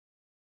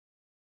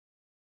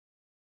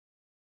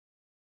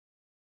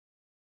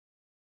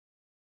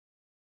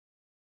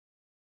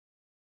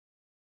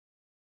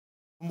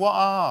What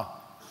are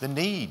the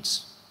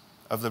needs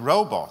of the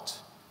robot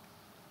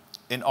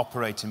in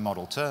operating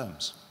model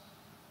terms?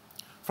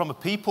 From a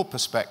people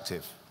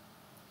perspective,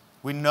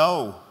 we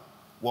know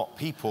what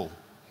people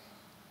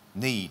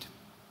need.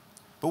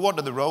 But what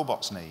do the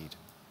robots need?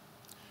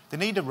 They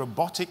need a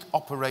robotic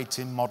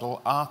operating model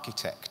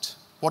architect.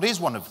 What is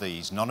one of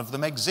these? None of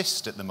them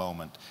exist at the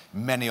moment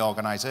in many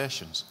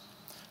organizations.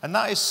 And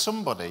that is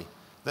somebody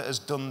that has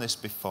done this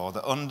before,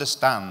 that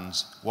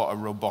understands what a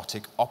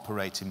robotic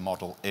operating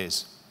model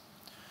is,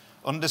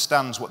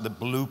 understands what the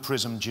Blue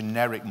Prism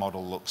generic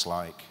model looks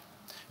like,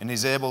 and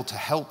is able to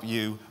help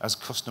you as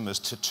customers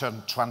to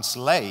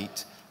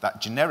translate that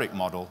generic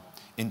model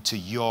into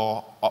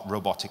your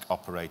robotic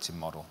operating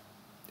model.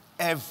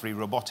 Every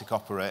robotic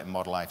operating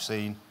model I've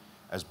seen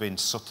has been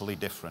subtly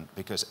different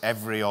because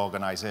every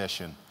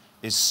organization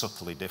is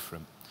subtly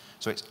different.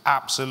 So it's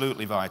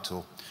absolutely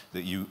vital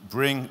that you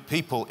bring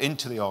people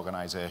into the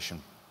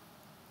organization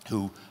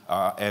who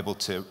are able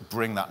to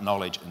bring that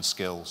knowledge and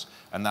skills,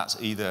 and that's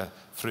either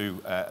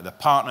through the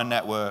partner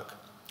network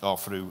or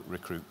through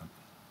recruitment.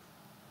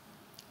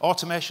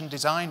 Automation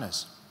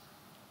designers.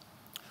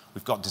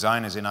 We've got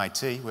designers in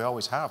IT, we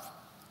always have.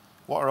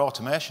 What are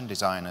automation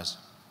designers?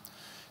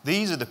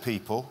 These are the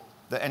people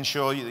that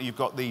ensure that you've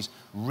got these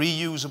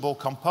reusable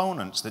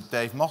components that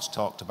Dave Moss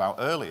talked about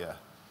earlier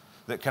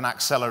that can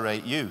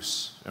accelerate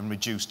use and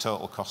reduce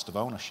total cost of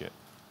ownership.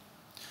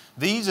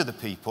 These are the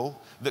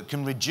people that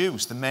can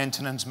reduce the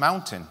maintenance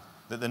mountain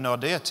that the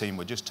Nordea team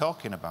were just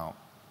talking about,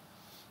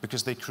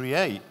 because they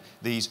create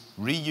these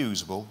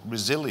reusable,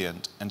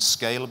 resilient, and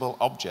scalable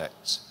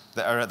objects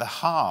that are at the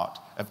heart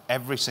of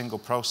every single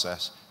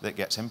process that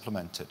gets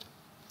implemented.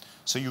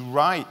 So you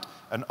write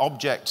an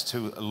object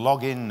to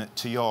log in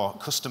to your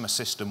customer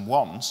system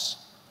once,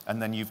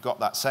 and then you've got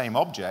that same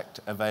object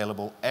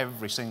available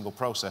every single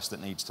process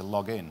that needs to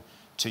log in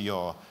to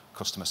your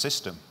customer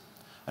system.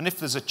 And if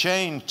there's a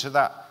change to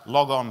that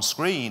log-on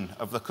screen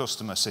of the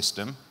customer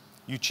system,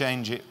 you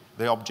change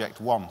the object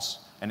once,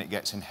 and it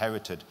gets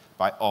inherited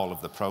by all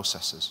of the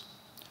processes.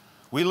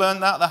 We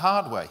learned that the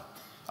hard way.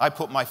 I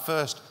put my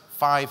first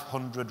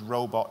 500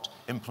 robot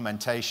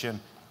implementation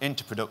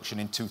into production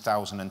in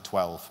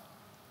 2012.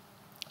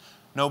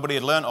 Nobody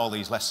had learned all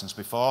these lessons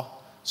before,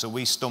 so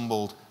we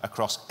stumbled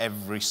across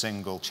every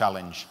single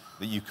challenge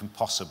that you can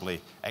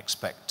possibly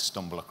expect to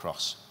stumble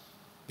across,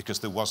 because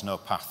there was no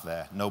path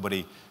there.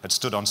 Nobody had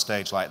stood on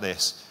stage like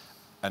this,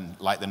 and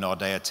like the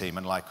Nordea team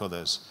and like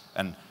others,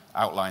 and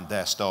outlined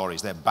their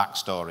stories, their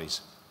backstories,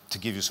 to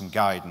give you some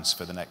guidance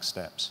for the next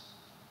steps.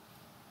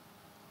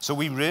 So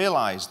we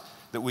realized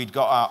that we'd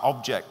got our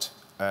object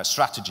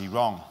strategy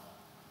wrong.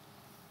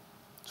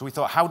 So we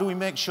thought, how do we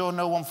make sure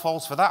no one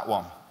falls for that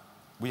one?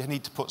 We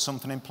need to put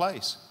something in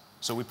place.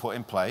 So we put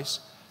in place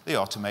the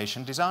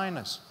automation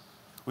designers.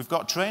 We've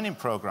got training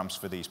programs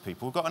for these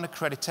people. We've got an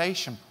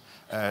accreditation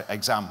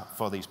exam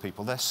for these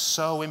people. They're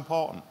so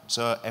important.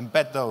 So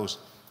embed those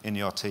in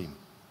your team.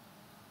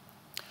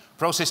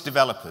 Process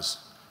developers,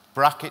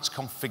 brackets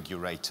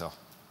configurator.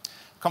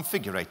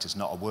 Configurator's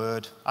not a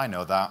word, I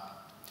know that.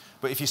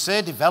 But if you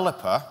say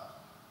developer,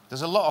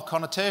 there's a lot of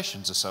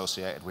connotations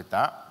associated with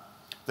that.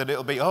 That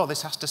it'll be, oh,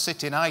 this has to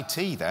sit in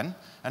IT then,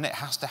 and it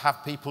has to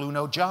have people who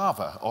know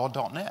Java or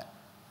 .NET.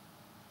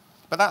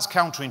 But that's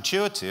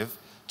counterintuitive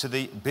to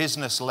the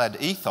business-led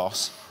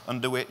ethos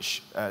under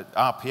which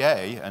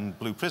RPA and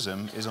Blue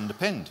Prism is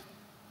underpinned.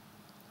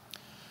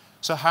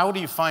 So how do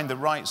you find the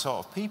right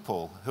sort of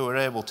people who are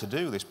able to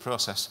do this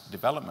process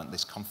development,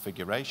 this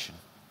configuration?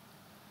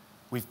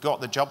 We've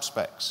got the job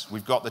specs,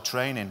 we've got the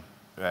training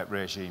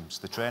regimes,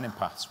 the training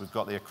paths, we've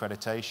got the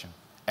accreditation.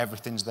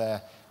 Everything's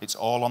there. It's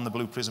all on the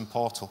Blue Prism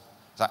portal.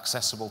 It's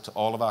accessible to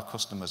all of our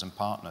customers and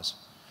partners.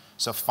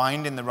 So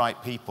finding the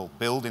right people,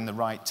 building the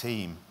right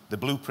team, the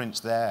blueprint's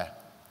there.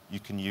 You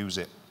can use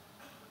it.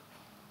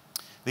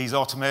 These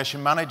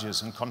automation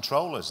managers and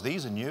controllers,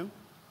 these are new.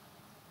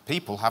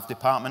 People have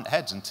department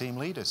heads and team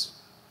leaders.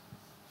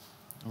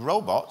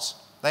 Robots,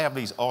 they have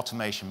these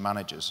automation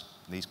managers,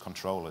 these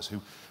controllers,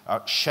 who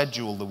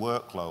schedule the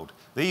workload.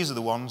 These are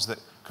the ones that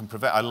can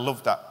prevent. I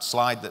love that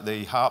slide,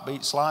 the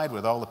heartbeat slide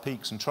with all the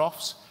peaks and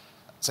troughs.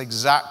 It's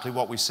exactly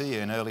what we see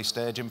in early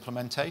stage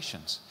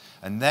implementations.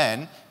 And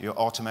then your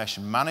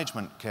automation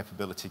management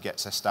capability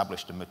gets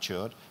established and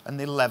matured, and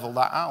they level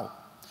that out.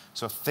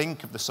 So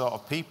think of the sort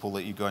of people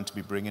that you're going to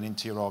be bringing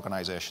into your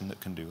organization that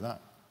can do that.